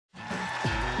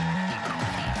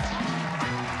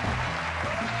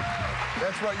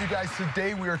That's right, you guys.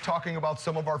 Today we are talking about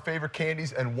some of our favorite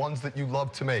candies and ones that you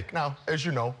love to make. Now, as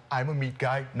you know, I'm a meat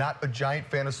guy, not a giant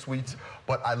fan of sweets,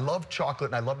 but I love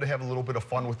chocolate and I love to have a little bit of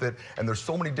fun with it. And there's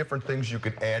so many different things you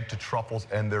could add to truffles,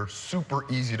 and they're super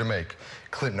easy to make.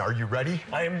 Clinton, are you ready?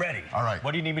 I am ready. All right.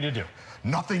 What do you need me to do?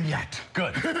 Nothing yet.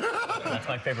 Good. That's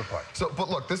my favorite part. So, but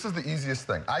look, this is the easiest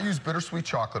thing. I use bittersweet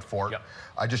chocolate for it. Yep.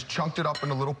 I just chunked it up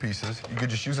into little pieces. You could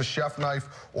just use a chef knife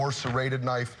or a serrated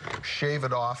knife, shave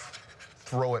it off,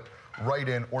 throw it right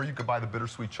in, or you could buy the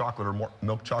bittersweet chocolate or more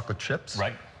milk chocolate chips.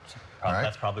 Right. Right.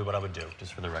 That's probably what I would do,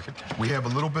 just for the record. We have a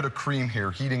little bit of cream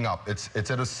here heating up. It's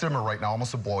at a simmer right now,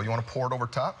 almost a boil. You want to pour it over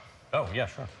top? Oh, yeah,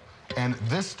 sure. And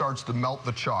this starts to melt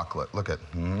the chocolate. Look at,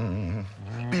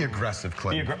 Be aggressive,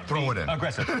 Clinton. Throw it in.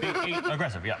 Aggressive. Be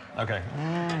aggressive, yeah. Okay.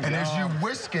 And as you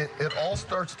whisk it, it all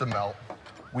starts to melt.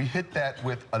 We hit that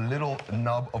with a little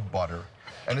nub of butter.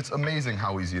 And it's amazing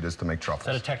how easy it is to make truffles.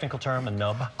 Is that a technical term, a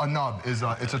nub? A nub is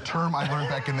it's a term I learned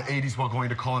back in the 80s while going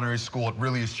to culinary school. It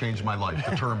really has changed my life,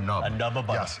 the term nub. A nub of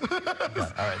butter.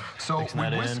 Yes. All right. So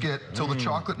we whisk it till the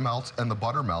chocolate melts and the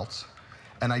butter melts.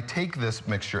 And I take this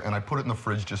mixture and I put it in the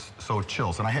fridge just so it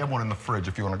chills. And I have one in the fridge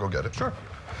if you want to go get it. Sure.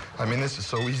 I mean, this is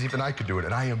so easy, even I could do it.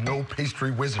 And I am no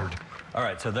pastry wizard. All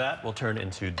right, so that will turn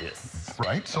into this.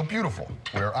 Right? So beautiful.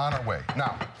 We're on our way.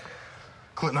 Now,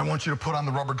 Clinton, I want you to put on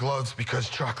the rubber gloves because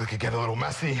chocolate could get a little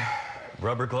messy.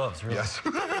 Rubber gloves, really? Yes.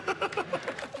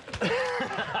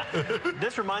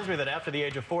 This reminds me that after the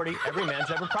age of 40, every man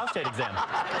should have a prostate exam.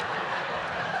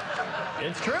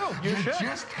 It's true. You should.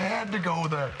 Just had to go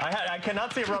there. I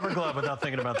cannot see a rubber glove without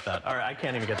thinking about that. All right, I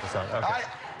can't even get this out. Okay.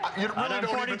 You really I'm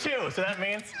 42, so that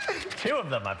means 2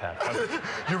 of them I've had. Okay.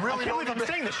 You really don't even... I'm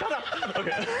saying this. Shut up.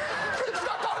 Okay.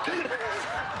 Stop talking.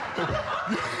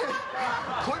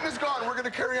 Clinton is gone. We're going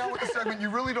to carry on with the segment. You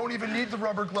really don't even need the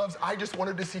rubber gloves. I just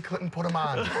wanted to see Clinton put them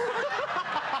on.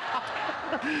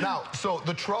 Now, so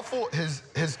the truffle is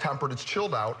tempered. It's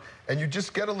chilled out, and you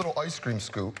just get a little ice cream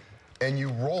scoop, and you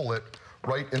roll it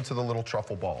right into the little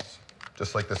truffle balls,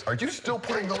 just like this. Are you still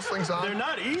putting those things on? They're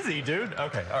not easy, dude.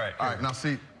 Okay, all right. All right, now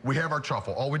see, we have our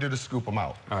truffle. All we did is scoop them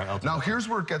out. All right, now here's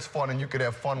where it gets fun, and you could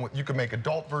have fun with, you can make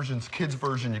adult versions, kids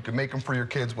version, you can make them for your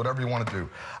kids, whatever you want to do.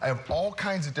 I have all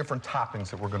kinds of different toppings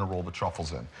that we're going to roll the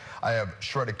truffles in. I have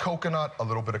shredded coconut, a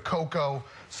little bit of cocoa,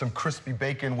 some crispy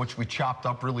bacon, which we chopped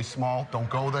up really small. Don't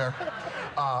go there.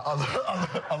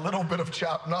 A little bit of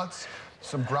chopped nuts,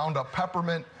 some ground up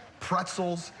peppermint,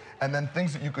 pretzels, and then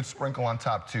things that you could sprinkle on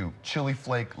top too. Chili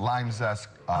flake, lime zest,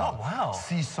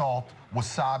 sea salt,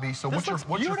 wasabi. So what's your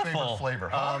favorite flavor?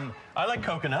 Huh? I like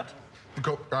coconut.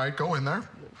 All right, go in there.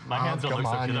 My hands don't look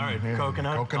so good. All right,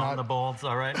 coconut on the bowls.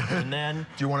 All right, and then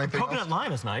do you want anything coconut else?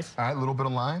 Lime is nice. All right, a little bit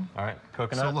of lime. All right,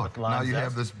 coconut. So look, with lime now you zest.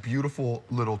 have this beautiful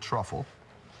little truffle.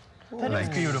 That is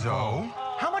beautiful. So.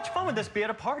 How much fun would this be at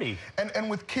a party? And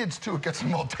with kids too, it gets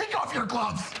them all. Take off your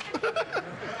gloves.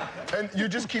 And you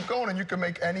just keep going, and you can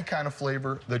make any kind of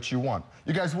flavor that you want.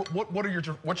 You guys,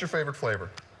 what's your favorite flavor?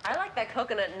 I like that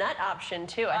coconut nut option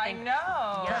too. I think. know.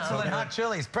 Yeah. Pretzel and hot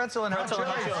chilies. Pretzel and hot chilies.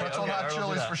 Pretzel and hot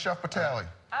chilies for Chef Patali.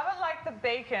 I would like the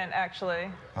bacon, actually.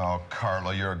 Oh,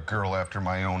 Carla, you're a girl after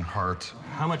my own heart.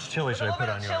 How much chili should I put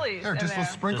on yours? Here,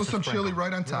 just sprinkle some chili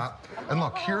right on top. And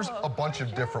look, here's a bunch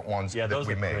of different ones that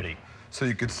we made. Pretty. So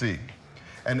you could see.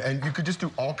 And you could just do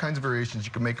all kinds of variations.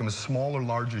 You can make them as small or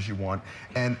large as you want.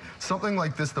 And something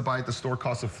like this to buy at the store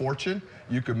costs a fortune.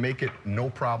 You could make it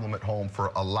no problem at home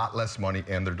for a lot less money,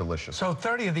 and they're delicious. So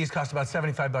 30 of these cost about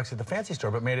 75 bucks at the fancy store,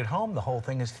 but made at home, the whole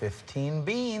thing is 15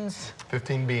 beans.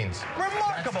 15 beans.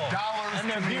 Remarkable. That's dollars and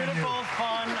they're to me and beautiful, you.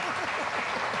 fun.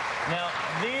 Now,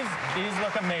 these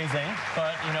look amazing,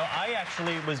 but, you know, I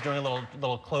actually was doing a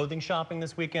little clothing shopping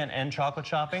this weekend and chocolate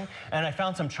shopping, and I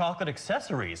found some chocolate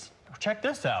accessories. Check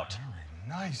this out.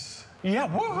 Nice. Yeah,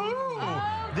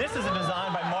 woohoo! This is a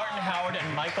design by Martin Howard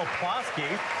and Michael Plosky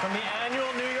from the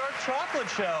annual New York Chocolate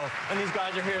Show. And these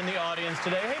guys are here in the audience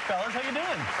today. Hey, fellas, how you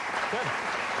doing? Good.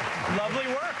 Lovely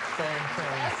work.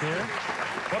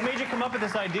 Thanks. What made you come up with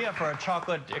this idea for a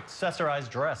chocolate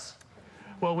accessorized dress?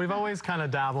 Well, we've always kind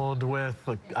of dabbled with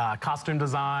costume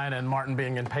design, and Martin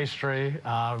being in pastry.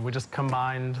 We just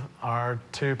combined our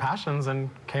 2 passions and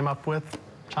came up with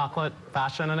chocolate,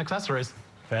 fashion, and accessories.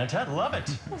 Fantastic. Love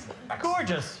it.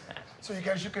 Gorgeous. So you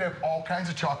guys, you can have all kinds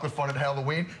of chocolate fun at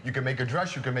Halloween. You can make a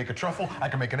dress, you can make a truffle. I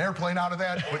can make an airplane out of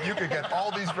that. But you can get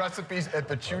all these recipes at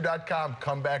thechew.com.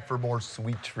 Come back for more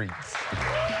sweet treats.